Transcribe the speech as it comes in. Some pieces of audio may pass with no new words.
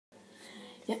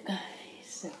Yep, guys.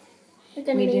 So We're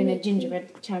doing a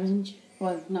gingerbread challenge.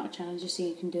 Well, not a challenge, just so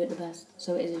you can do it the best.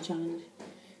 So it is a challenge.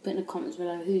 Put in the comments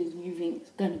below who you think is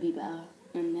going to be better,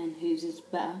 and then whose is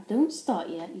better. Don't start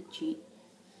yet, you cheat.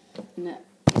 And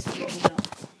this is what we got.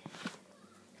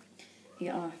 We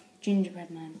got our gingerbread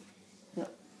man. We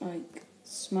got like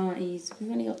Smarties.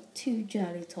 We've only got 2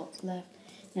 jelly tots left.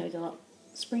 Now we got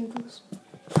sprinkles.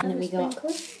 And then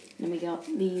we got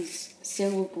these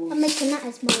silver balls. I'm making that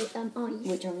as my eyes.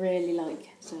 Which I really like.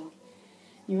 So,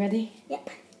 you ready? Yep.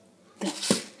 Go.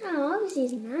 Oh, I was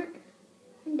using that.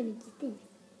 I'm going to do this.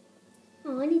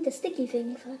 Oh, I need the sticky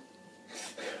thing first.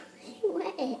 You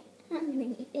wet it. I'm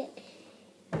going to eat it.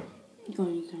 Go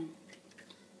on, you can.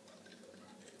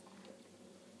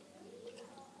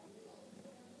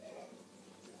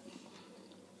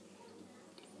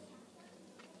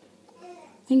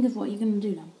 Think of what you're going to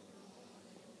do now.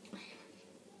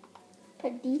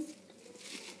 Put these.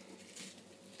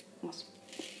 Awesome.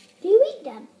 Do you eat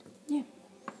them? Yeah.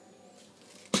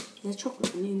 There's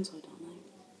chocolate on the inside, aren't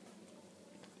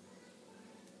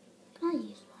Can I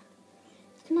use one?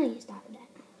 Can I use that then?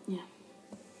 they? Yeah.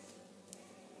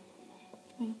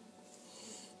 Okay.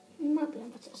 We might be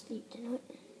able to sleep tonight.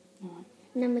 Alright.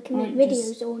 And then we can Alright, make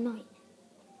videos all night.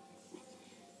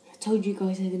 I told you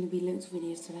guys there are going to be loads of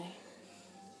videos today.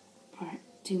 Alright,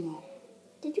 2 more.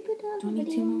 Did you put that Do I other need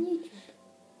video 2 on more? YouTube?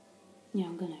 Yeah,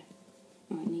 I'm going to.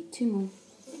 Alright, I need 2 more.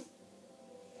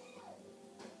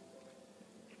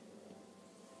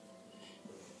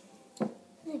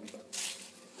 There we go.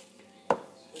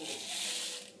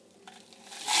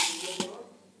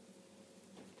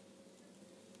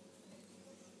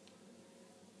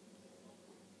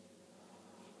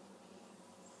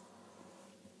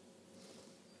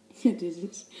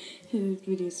 This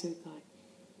video is so good.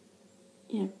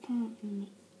 Yeah,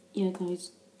 apparently. Yeah,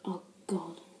 guys. Oh,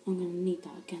 God. I'm going to need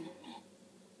that again in a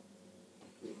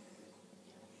minute.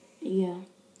 Yeah,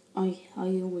 I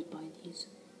always buy these.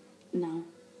 Now.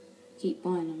 Keep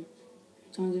buying them.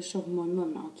 So I'm just shopping my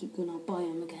mum now. I keep going, I'll buy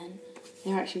them again.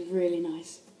 They're actually really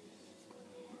nice.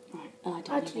 Right, I don't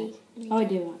Actually, need it. I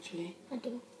do, actually. I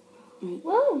do. Right.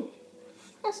 Whoa!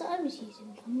 That's what I was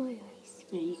using for my eyes.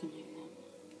 Yeah, you can do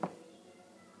that.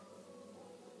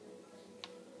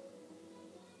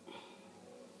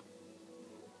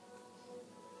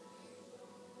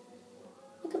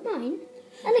 Look at mine.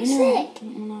 That looks sick.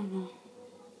 No.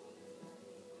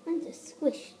 Mine's just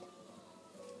squished.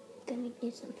 Gonna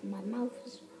do something for my mouth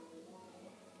as well.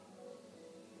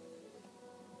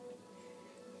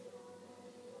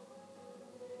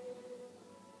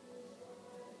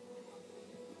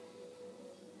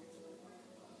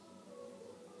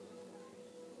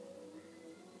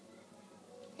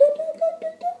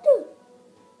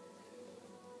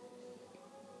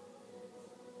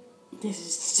 This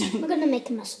is so... I'm gonna make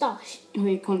a moustache.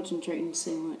 We're concentrating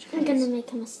so much. I'm gonna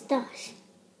make a moustache.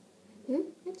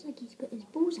 Looks like he's got his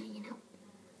balls hanging out.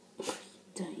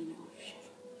 Don't you know shit.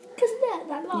 Cause they're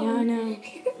that long. Yeah, I know.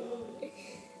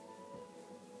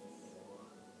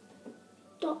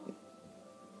 Stop.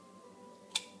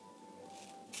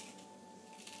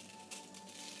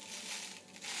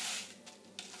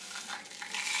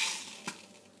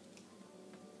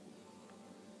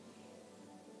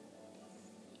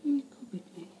 You copied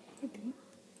me. Okay.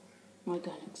 I don't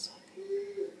look so.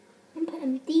 I'm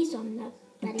putting these on the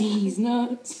belly. These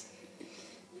nuts.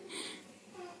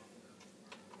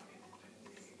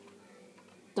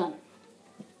 Done.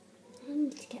 I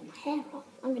need to get my hair off.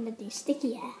 I'm gonna do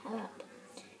sticky hair up.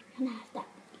 Can I have that?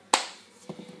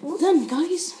 Done,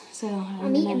 guys. So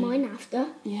I'm eating mine after.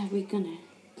 Yeah, we're gonna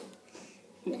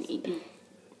eat them.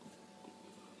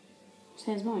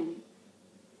 Says mine.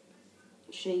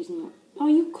 She's not. Oh,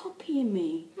 you're copying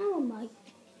me. How am I?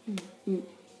 Mm. I'm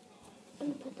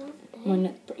gonna put that there. Mine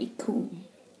looks pretty cool.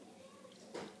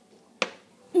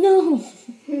 No!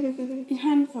 Your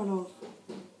hand fell off.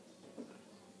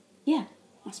 Yeah,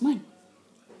 that's mine.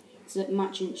 So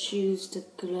matching shoes to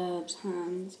gloves,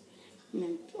 hands, and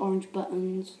then orange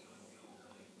buttons.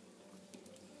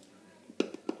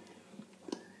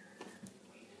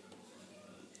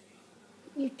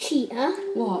 You cheater.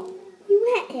 What?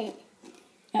 You wet it.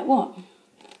 At what?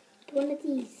 One of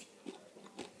these.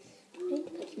 I need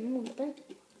to put some more on the bed.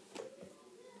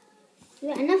 You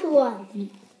got another one. You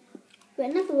got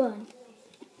another one.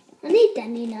 I need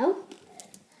them, you know.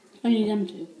 I need them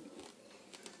too.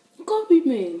 Copy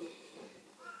me.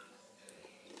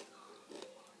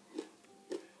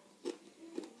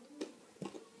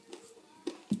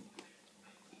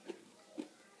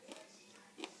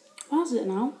 How's it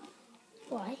now?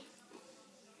 Why?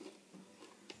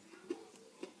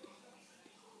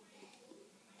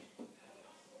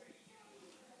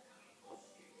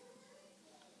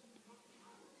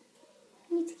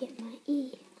 get my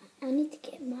ear. I need to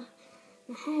get my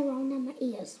hair on and my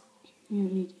ears. You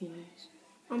don't need ears.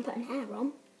 I'm putting hair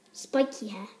on. Spiky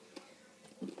hair.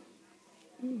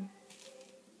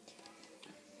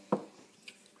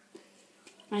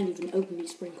 I ain't even opened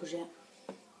these sprinkles yet.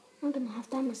 I'm going to have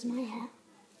them as my hair.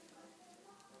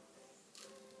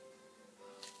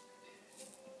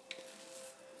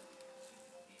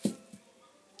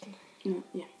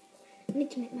 Yeah. I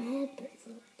need to make my hair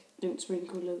beautiful. Don't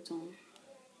sprinkle loads on.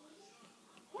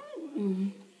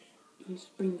 These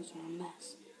sprinkles are a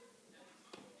mess.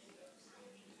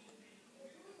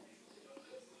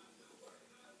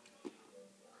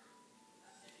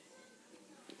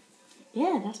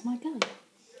 Yeah, that's my colour.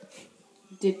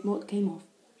 Did what came off?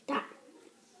 That.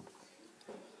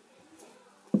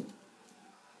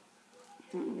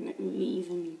 I'm going to leave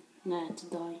him there to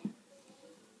die.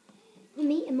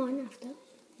 I'm eating mine after.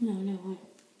 No, why?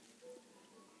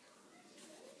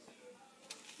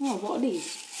 Oh, what are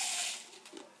these?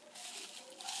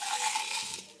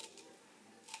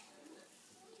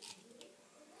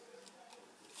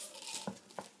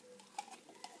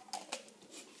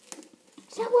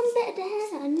 Is that one bit of the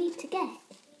hair that I need to get?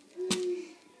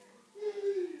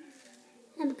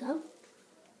 There we go.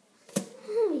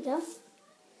 There we go.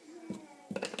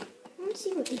 I want to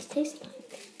see what these taste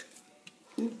like.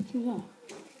 Yeah.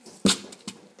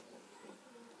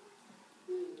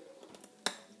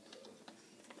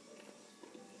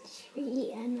 Should we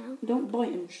eat her now? Don't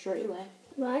bite them straight away.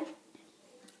 Right?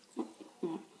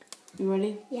 Right. You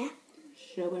ready? Yeah.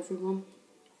 Show everyone.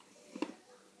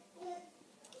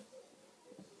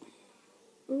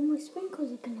 All my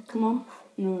sprinkles are going to Come on.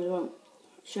 No, they won't.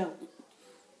 Show.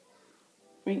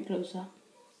 Bring it closer.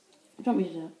 Do you want me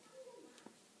to do it?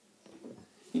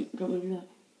 Do you want me to do that?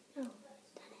 Oh,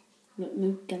 Look,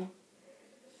 move, get up.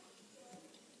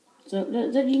 So, you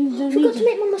don't forgot need to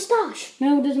make my moustache.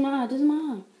 No, it doesn't matter,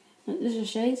 Look, this is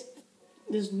Shae's.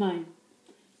 This is mine.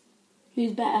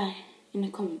 Who's better in the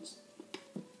comments?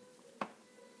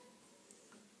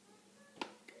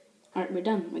 Alright, we're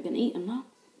done. We're going to eat them now.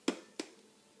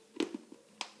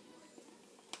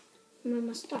 My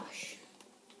moustache.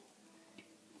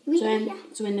 You eating it yet?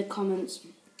 So in the comments,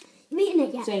 You eating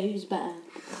it yet? say who's better,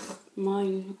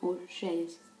 mine or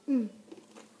Shae's.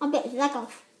 I bit his leg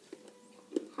off.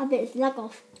 I bit his leg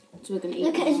off. So we're going to eat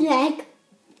Look them at his now. leg.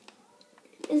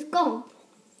 It's gone.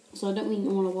 So I don't really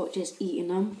want to watch us eating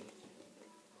them.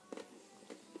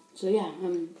 So yeah,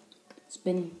 it's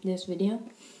been this video.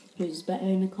 Who's better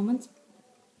in the comments?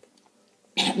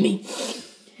 Me.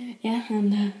 Yeah,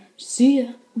 and see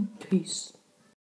ya. Peace.